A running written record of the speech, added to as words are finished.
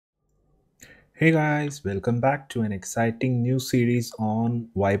Hey guys, welcome back to an exciting new series on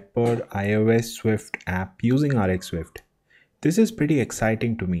Viper iOS Swift app using RxSwift. This is pretty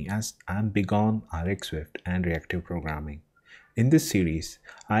exciting to me as I'm big on RxSwift and reactive programming. In this series,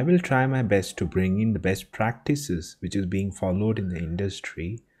 I will try my best to bring in the best practices which is being followed in the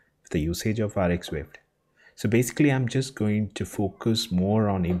industry with the usage of RxSwift. So basically, I'm just going to focus more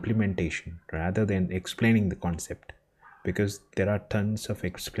on implementation rather than explaining the concept because there are tons of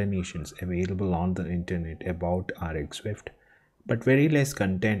explanations available on the internet about RxSwift, but very less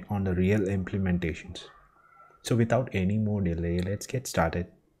content on the real implementations. So without any more delay, let's get started.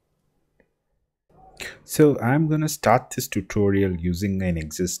 So I'm gonna start this tutorial using an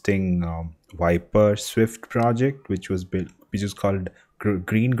existing Viper Swift project, which was built, which is called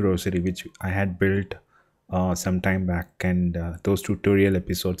Green Grocery, which I had built some time back, and those tutorial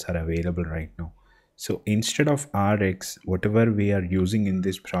episodes are available right now. So instead of Rx, whatever we are using in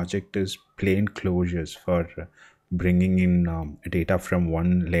this project is plain closures for bringing in data from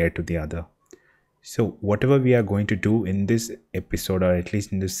one layer to the other. So whatever we are going to do in this episode, or at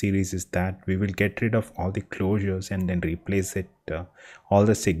least in this series, is that we will get rid of all the closures and then replace it all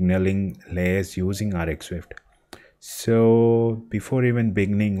the signaling layers using RxSwift. So before even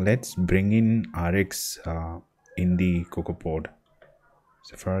beginning, let's bring in Rx in the CocoaPod.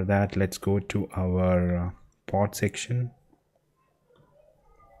 So for that, let's go to our pod section.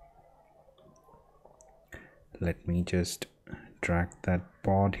 Let me just drag that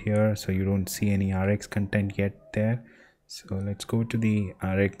pod here so you don't see any Rx content yet there. So let's go to the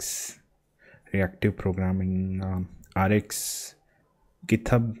Rx reactive programming Rx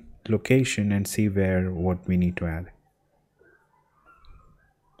GitHub location and see what we need to add.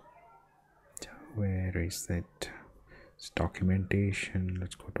 Where is it? It's documentation.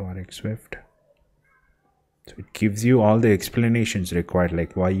 Let's go to RxSwift. So it gives you all the explanations required,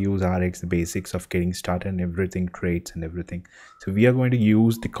 like why use Rx, the basics of getting started and everything, traits and everything. So we are going to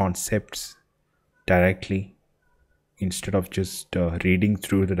use the concepts directly instead of just reading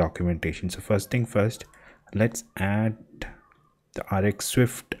through the documentation. So first thing first, let's add the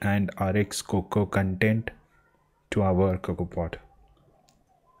RxSwift and RxCoco content to our CocoaPod.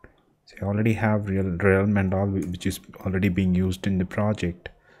 So I already have realm and all, which is already being used in the project.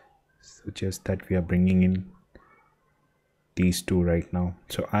 So just that we are bringing in these two right now.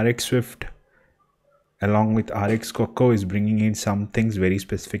 So RxSwift along with RxCoco is bringing in some things very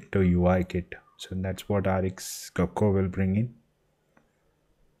specific to UI kit. So that's what RxCoco will bring in.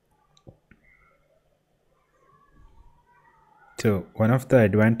 So one of the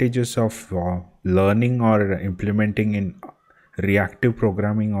advantages of learning or implementing in reactive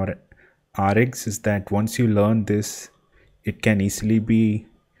programming or Rx is that once you learn this, it can easily be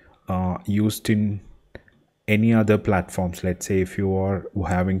used in any other platforms. Let's say if you are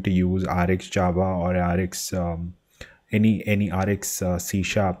having to use Rx Java or Rx any Rx C#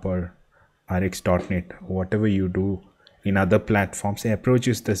 or Rx.NET, whatever you do in other platforms, the approach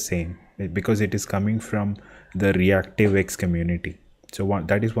is the same because it is coming from the reactive X community. So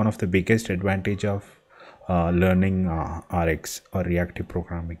that is one of the biggest advantage of learning Rx or reactive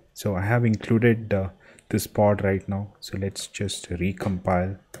programming. So I have included this pod right now. So let's just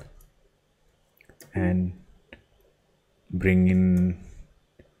recompile and bring in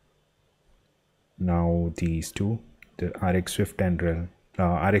now these two, the RxSwift and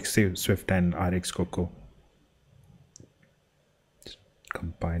RxSwift and RxCoco.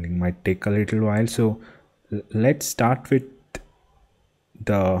 Compiling might take a little while, so let's start with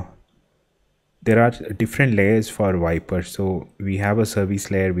there are different layers for Viper. So we have a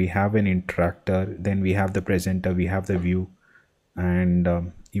service layer, we have an interactor, then we have the presenter, we have the view,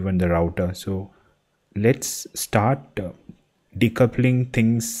 and even the router. So let's start decoupling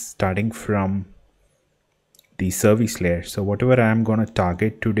things starting from the service layer. So whatever I'm going to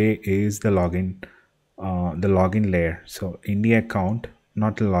target today is the login layer. So in the account,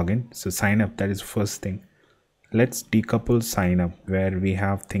 not the login. So sign up, that is first thing. Let's decouple sign up, where we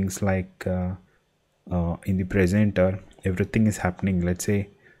have things like in the presenter, everything is happening. Let's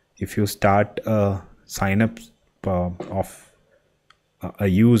say if you start a sign up of a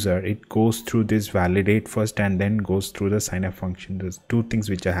user, it goes through this validate first and then goes through the sign up function. There's two things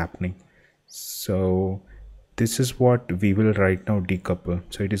which are happening. So this is what we will right now decouple.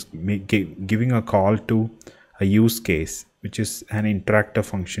 So it is giving a call to a use case, which is an interactor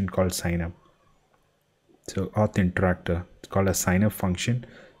function called sign up. So auth interactor, it's called a sign up function.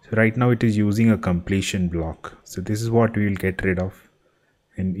 So right now it is using a completion block. So this is what we will get rid of.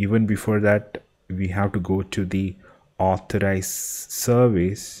 And even before that, we have to go to the authorize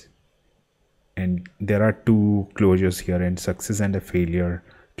service, and there are two closures here, and success and a failure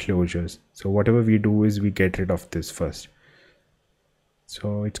closures. So whatever we do is we get rid of this first.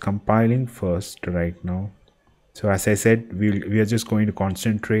 So it's compiling first right now. So as I said, we are just going to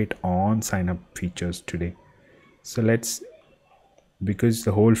concentrate on sign up features today. So because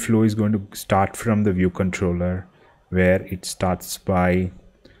the whole flow is going to start from the view controller, where it starts by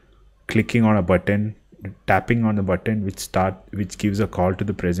clicking on a button, tapping on the button, which gives a call to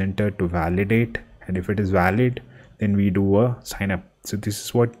the presenter to validate, and if it is valid, then we do a sign up. So this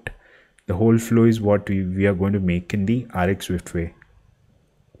is what the whole flow is, what we are going to make in the RxSwift way.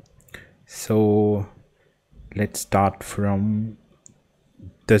 So let's start from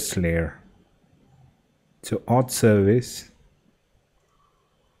this layer. So auth service,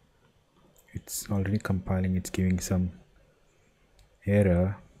 it's already compiling, it's giving some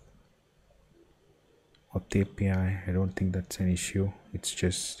error. Auth API, I don't think that's an issue, it's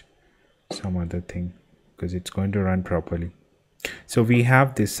just some other thing because it's going to run properly. So we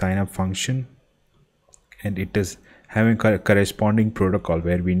have this sign up function, and it is having a corresponding protocol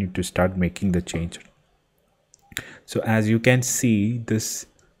where we need to start making the change. So as you can see, this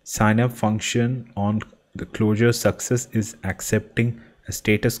sign up function on the closure success is accepting a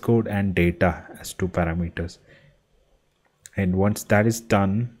status code and data as 2 parameters, and once that is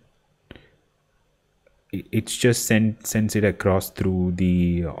done, it's just sends it across through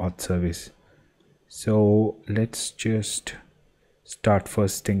the auth service. So let's just start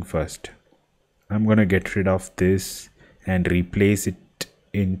first thing first. I'm gonna get rid of this and replace it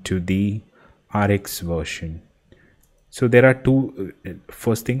into the Rx version. So there are two.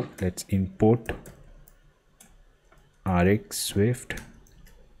 First thing, let's import RxSwift.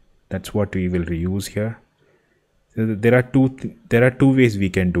 That's what we will reuse here. So there are two ways we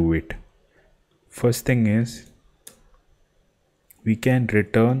can do it. First thing is we can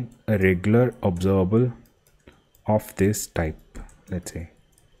return a regular observable of this type, let's say.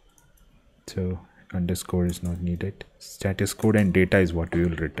 So underscore is not needed. Status code and data is what we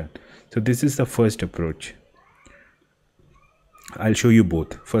will return. So this is the first approach. I'll show you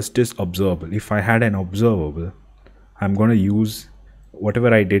both. First is observable. If I had an observable, I'm going to use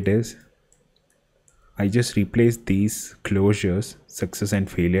whatever I did is I just replaced these closures, success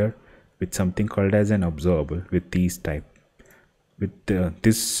and failure, with something called as an observable with these type, with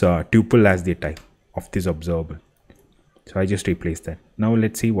this tuple as the type of this observable. So I just replaced that. Now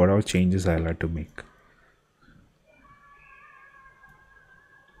let's see what all changes I'll have to make.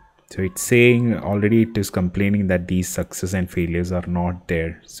 So it's saying already, it is complaining that these success and failures are not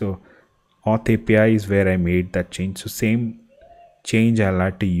there. So auth API is where I made that change. So same change I'll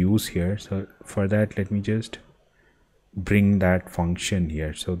have to use here. So for that, let me just bring that function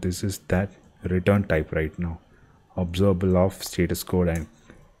here. So this is that return type right now, observable of status code, and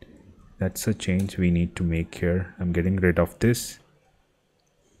that's a change we need to make here. I'm getting rid of this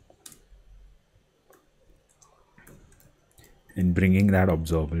and bringing that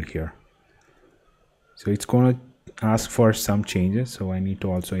observable here. So it's going to ask for some changes, so I need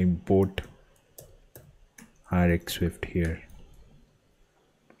to also import RxSwift here.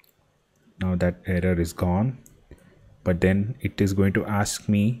 Now that error is gone, but then it is going to ask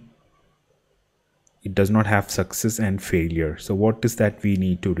me, it does not have success and failure. So what is that we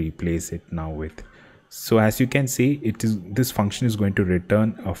need to replace it now with? So as you can see, this function is going to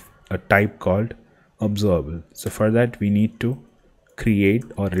return a type called observable. So for that, we need to create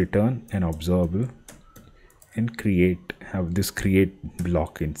or return an observable and have this create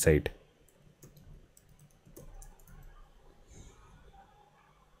block inside.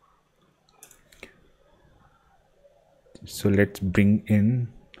 So let's bring in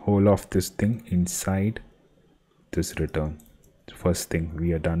whole of this thing inside this return. First thing,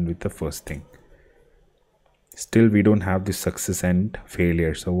 we are done with the first thing. Still we don't have the success and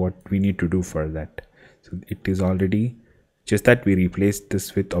failure. So what we need to do for that? So it is already just that we replaced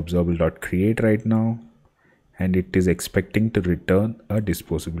this with observable.create right now, and it is expecting to return a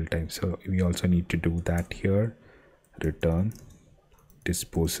disposable type. So we also need to do that here. Return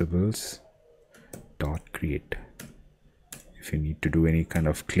disposables dot create. If you need to do any kind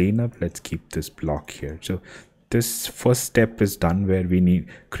of cleanup, let's keep this block here. So this first step is done, where we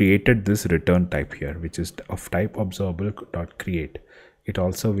created this return type here, which is of type observable.create. It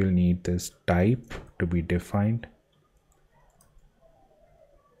also will need this type to be defined,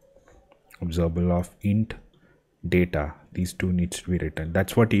 observable of int data. These two needs to be written.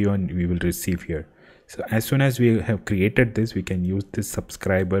 That's what we will receive here. So as soon as we have created this, we can use this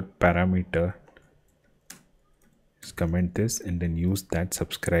subscriber parameter. Just comment this and then use that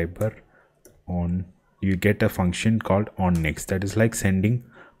subscriber on. You get a function called on next, that is like sending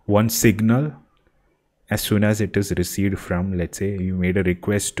one signal as soon as it is received from, let's say you made a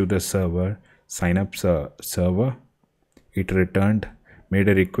request to the server, sign up server, it made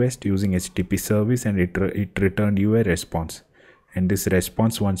a request using HTTP service, and it returned you a response, and this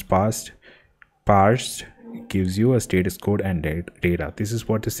response, once parsed, gives you a status code and data. This is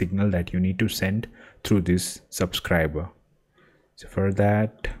what the signal that you need to send through this subscriber. So for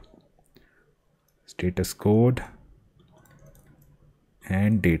that, status code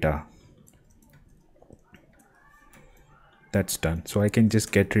and data, that's done. So I can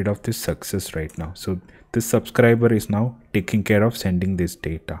just get rid of this success right now. So this subscriber is now taking care of sending this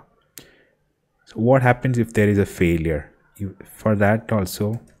data. So what happens if there is a failure? For that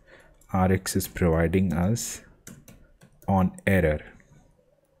also, Rx is providing us on error.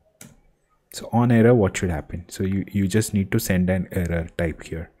 So on error, what should happen? So you just need to send an error type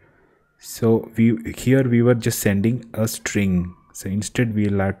here. So we were just sending a string. So instead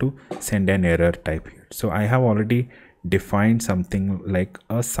we'll have to send an error type here. So I have already defined something like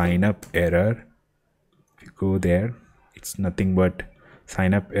a sign up error. If you go there, it's nothing but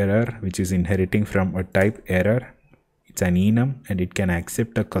sign up error, which is inheriting from a type error. It's an enum, and it can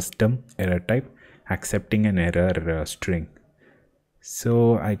accept a custom error type, accepting an error string.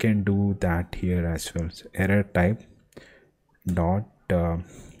 So I can do that here as well. So error type dot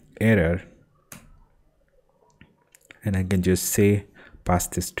error, and I can just say pass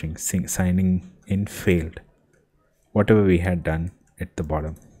the string signing in failed, whatever we had done at the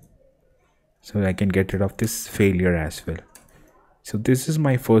bottom. So I can get rid of this failure as well. So this is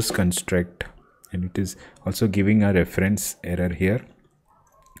my first construct, and it is also giving a reference error here.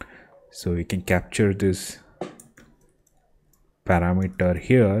 So we can capture this parameter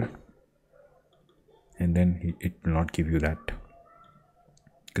here, and then it will not give you that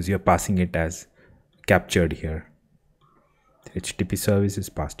because you're passing it as captured here. The HTTP service is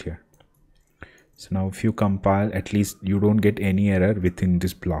passed here. So now if you compile, at least you don't get any error within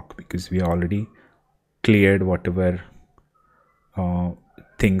this block, because we already cleared whatever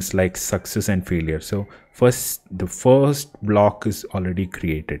things like success and failure. So the first block is already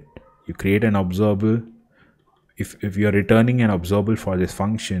created. You create an observable. If you're returning an observable for this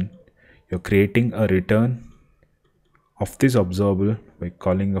function, you're creating a return of this observable by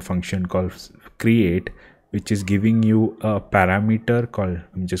calling a function called create, which is giving you a parameter called,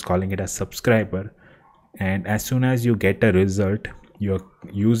 I'm just calling it as subscriber, and as soon as you get a result, you're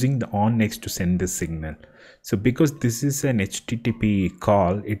using the on next to send this signal. So because this is an HTTP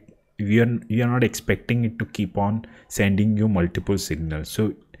call, you're not expecting it to keep on sending you multiple signals.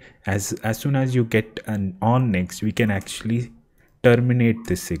 So as soon as you get an on next, we can actually terminate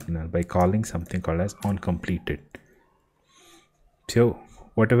this signal by calling something called as on completed. So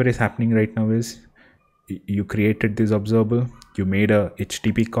whatever is happening right now is you created this observable, you made a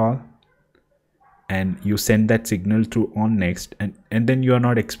HTTP call, and you send that signal to on next, and then you are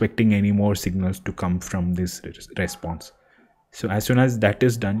not expecting any more signals to come from this response. So as soon as that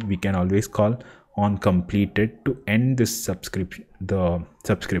is done, we can always call on completed to end this subscription.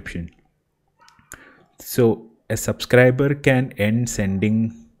 So a subscriber can end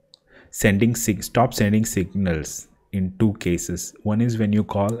stop sending signals in two cases. One is when you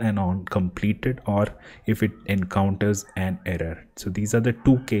call an on completed, or if it encounters an error. So these are the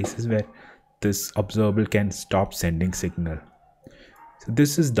two cases where this observable can stop sending signal. So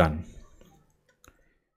this is done.